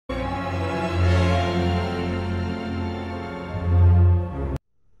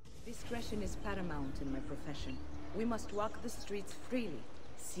Discretion is paramount in my profession. We must walk the streets freely,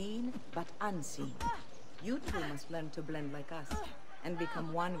 seen but unseen. You too must learn to blend like us, and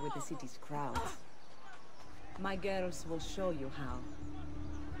become one with the city's crowds. My girls will show you how.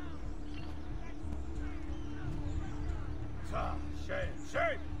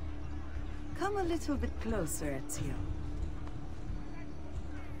 Shame! Come a little bit closer, Ezio.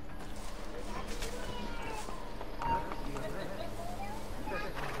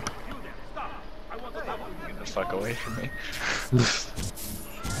 Get the fuck away from me.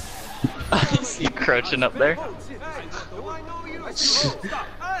 I see you crouching up there.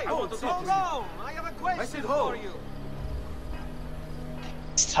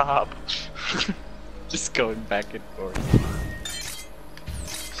 Stop. Just going back and forth.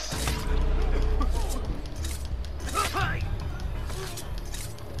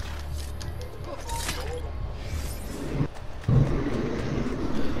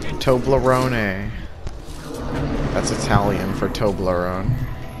 Toblerone. That's Italian for Toblerone.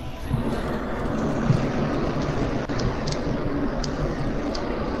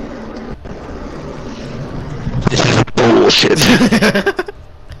 This is bullshit.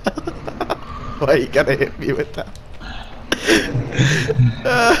 Why you gotta hit me with that?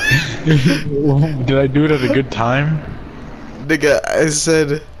 Did I do it at a good time? Nigga, I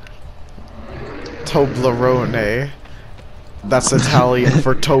said Toblerone. That's Italian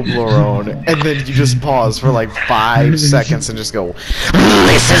for Toblerone. And then you just pause for like 5 seconds and just go,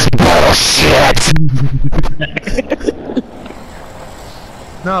 "This is bullshit!"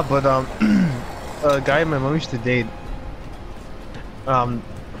 No, but a guy my mom used to date,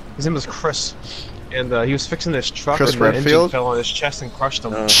 his name was Chris, and he was fixing this truck Chris and the engine Redfield? fell on his chest and crushed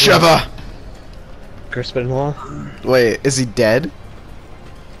him. Shiva! Chris Benoit? Wait, is he dead?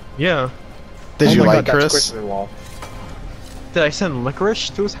 Yeah. Did you my like God, that's Chris? Benoit. Did I send licorice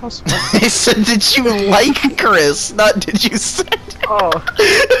to his house? I said, did you like Chris? Not did you send? Oh.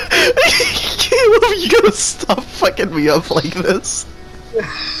 Caleb, you gotta stop fucking me up like this. Yeah,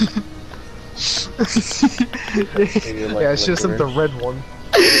 I should have sent the red one.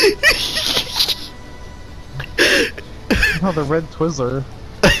 Oh, the red Twizzler.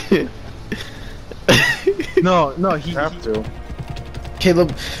 No, he have to.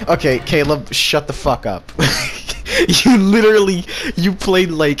 Caleb, okay, Caleb, shut the fuck up. You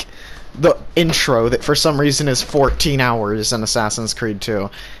played like the intro that for some reason is 14 hours in Assassin's Creed 2,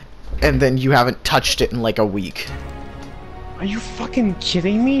 and then you haven't touched it in like a week. Are you fucking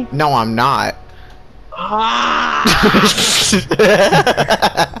kidding me? No, I'm not.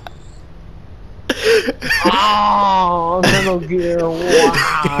 Oh, Metal Gear,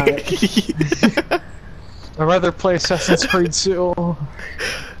 why? I'd rather play Assassin's Creed 2.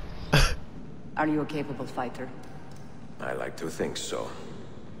 Are you a capable fighter? I like to think so.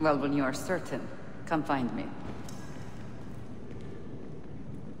 Well, when you are certain, come find me.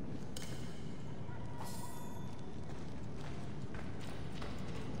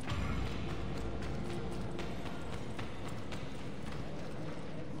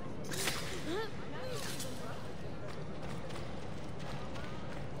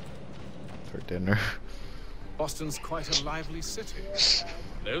 For dinner. Boston's quite a lively city.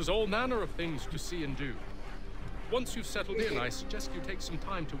 There's all manner of things to see and do. Once you've settled in, I suggest you take some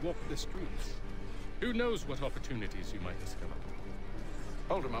time to walk the streets. Who knows what opportunities you might discover.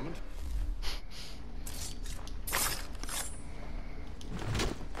 Hold a moment.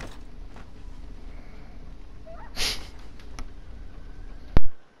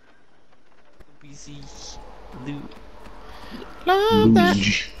 Busy. Loot. Love that.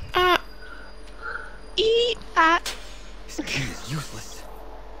 Useless.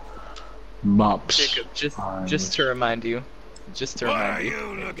 Mops. Jacob, just to remind you. What are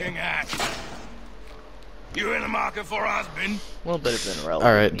you looking at? You in the market for a husband? A little bit of an irrelevant.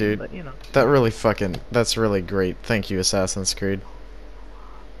 Alright, dude. But, you know. That's really great. Thank you, Assassin's Creed.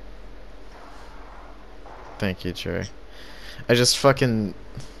 Thank you, Cherry. I just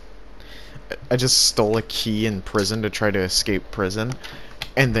stole a key in prison to try to escape prison,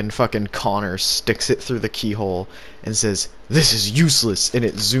 and then fucking Connor sticks it through the keyhole and says, "This is useless," and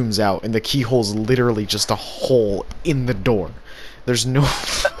it zooms out, and the keyhole's literally just a hole in the door. There's no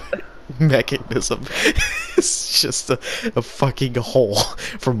mechanism. It's just a fucking hole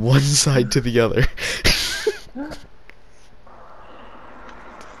from one side to the other.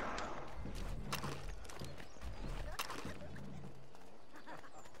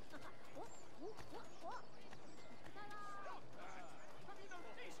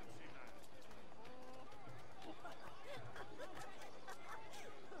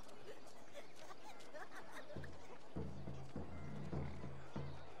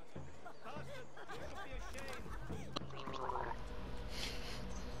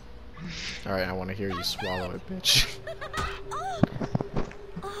 Here, you swallow it, bitch.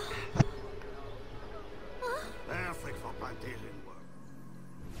 Perfect for plantation work.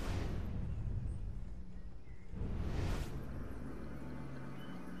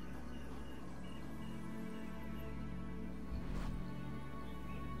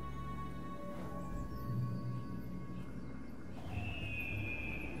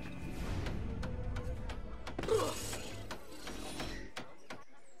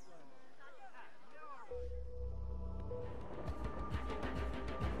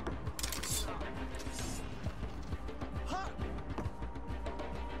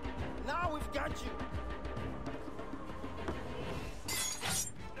 Now we've got you.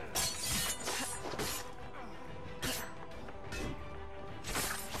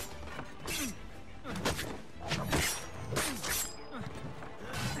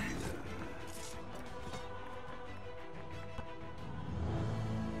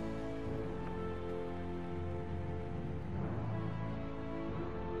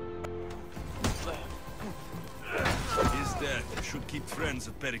 His death should keep friends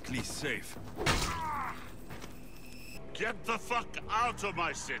of Pericles safe. Get the fuck out of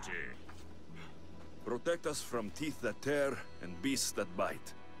my city! Protect us from teeth that tear and beasts that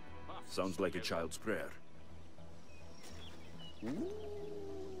bite. Sounds like a child's prayer.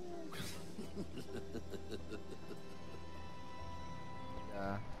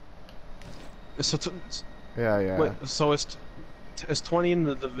 Yeah. So Yeah. wait, so is 20 in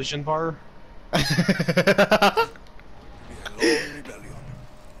the vision bar? Be a long rebellion.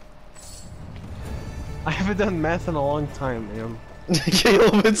 I haven't done math in a long time, man.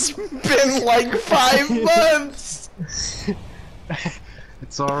 Caleb, it's been like 5 months!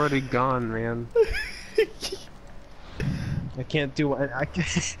 It's already gone, man. I can't do I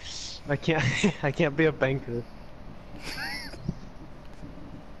can't be a banker.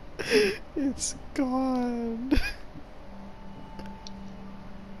 It's gone.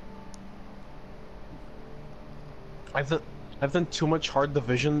 I've done too much hard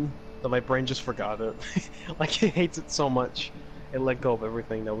division that my brain just forgot it. Like, it hates it so much, it let go of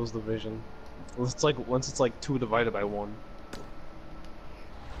everything that was division. It's like once it's like 2 divided by 1.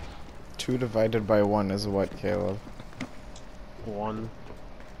 2 divided by 1 is what, Caleb? 1.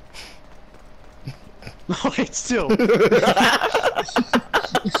 No, it's 2.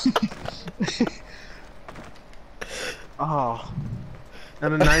 Oh.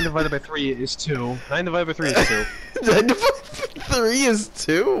 And then 9 divided by 3 is 2. 9 divided by 3 is 2. 9 divided by 3 is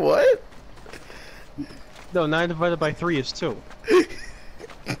 2? What? No, 9 divided by 3 is 2.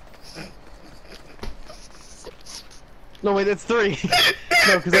 No, wait, it's 3.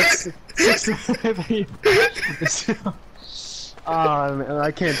 No, because that's 6 divided by 3 is 2. Ah, man, I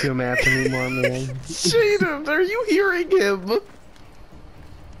can't do math anymore, man. Jaden, are you hearing him?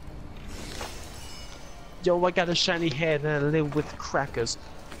 Yo, I got a shiny head and I live with crackers.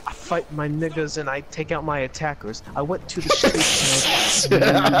 I fight my niggas and I take out my attackers. I went to the streets.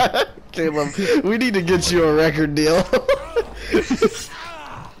 Caleb, we need to get you a record deal. Help!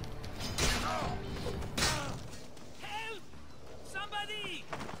 Somebody!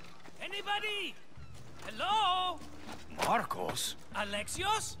 Anybody? Hello? Marcos?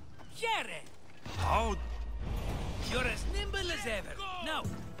 Alexios? Here! How? You're as nimble as ever. Now,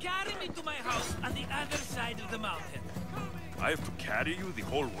 carry me to my house on the other side of the mountain. I have to carry you the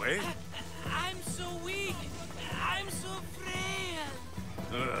whole way? I'm so weak. I'm so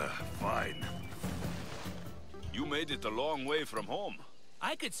frail. Fine. You made it a long way from home.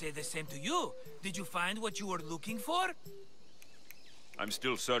 I could say the same to you. Did you find what you were looking for? I'm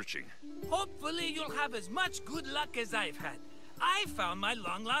still searching. Hopefully you'll have as much good luck as I've had. I found my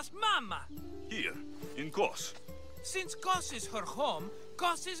long-lost mama. Here, in Kos. Since Kos is her home,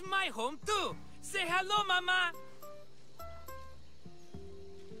 Kos is my home too. Say hello, mama.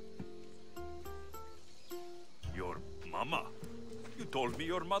 Your mama? You told me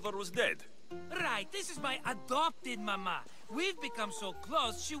your mother was dead. Right, this is my adopted mama. We've become so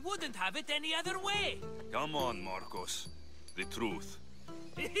close, she wouldn't have it any other way. Come on, Marcos. The truth.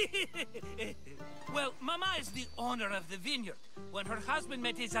 Well, Mama is the owner of the vineyard. When her husband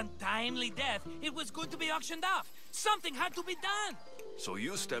met his untimely death, it was going to be auctioned off. Something had to be done. So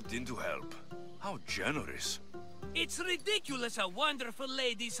you stepped in to help. How generous. It's ridiculous a wonderful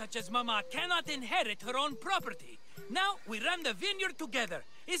lady such as Mama cannot inherit her own property. Now we run the vineyard together.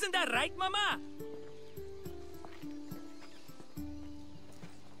 Isn't that right, Mama?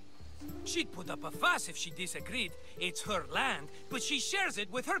 She'd put up a fuss if she disagreed. It's her land, but she shares it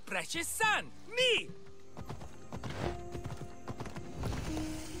with her precious son, me!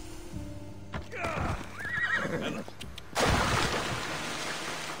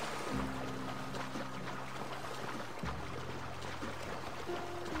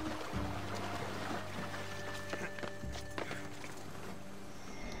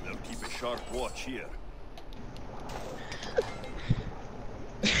 sharp watch here.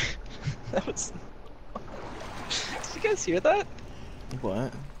 That was... Did you guys hear that?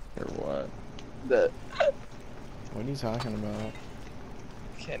 What? Or what? The... What are you talking about?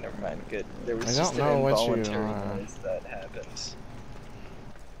 Okay, never mind. Good. There was I just don't an know what you involuntary are. noise that happened.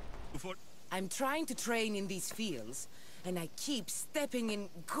 I'm trying to train in these fields, and I keep stepping in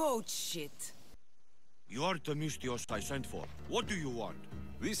goat shit. You are the Mystios I sent for. What do you want?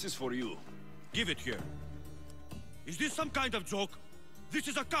 This is for you. Give it here. Is this some kind of joke? This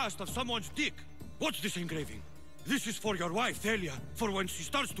is a cast of someone's dick. What's this engraving? This is for your wife, Thalia, for when she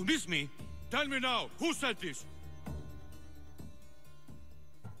starts to miss me. Tell me now, who said this?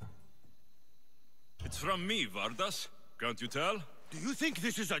 It's from me, Vardas. Can't you tell? Do you think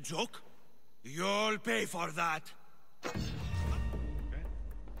this is a joke? You'll pay for that.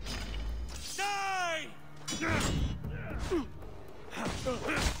 Die!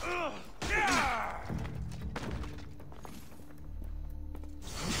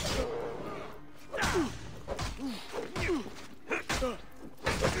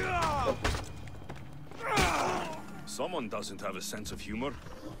 Someone doesn't have a sense of humor.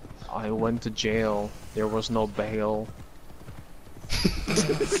 I went to jail. There was no bail.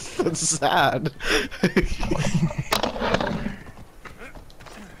 That's sad.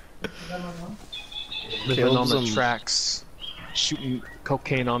 Living on the tracks, shooting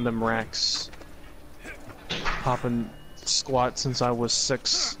cocaine on them racks, popping squat since I was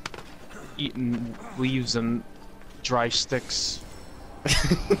 6, eating leaves and dry sticks.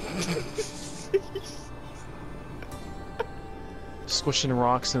 Squishing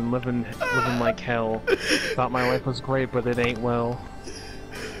rocks and living like hell. Thought my life was great, but it ain't well.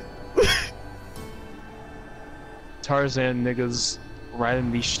 Tarzan niggas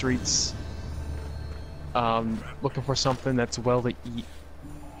riding these streets, looking for something that's well to eat.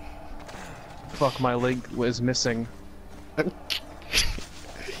 Fuck, my leg was missing.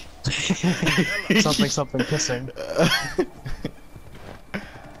 something kissing.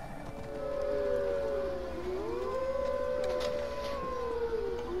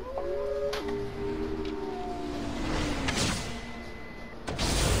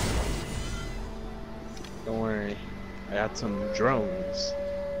 Don't worry, I got some drones.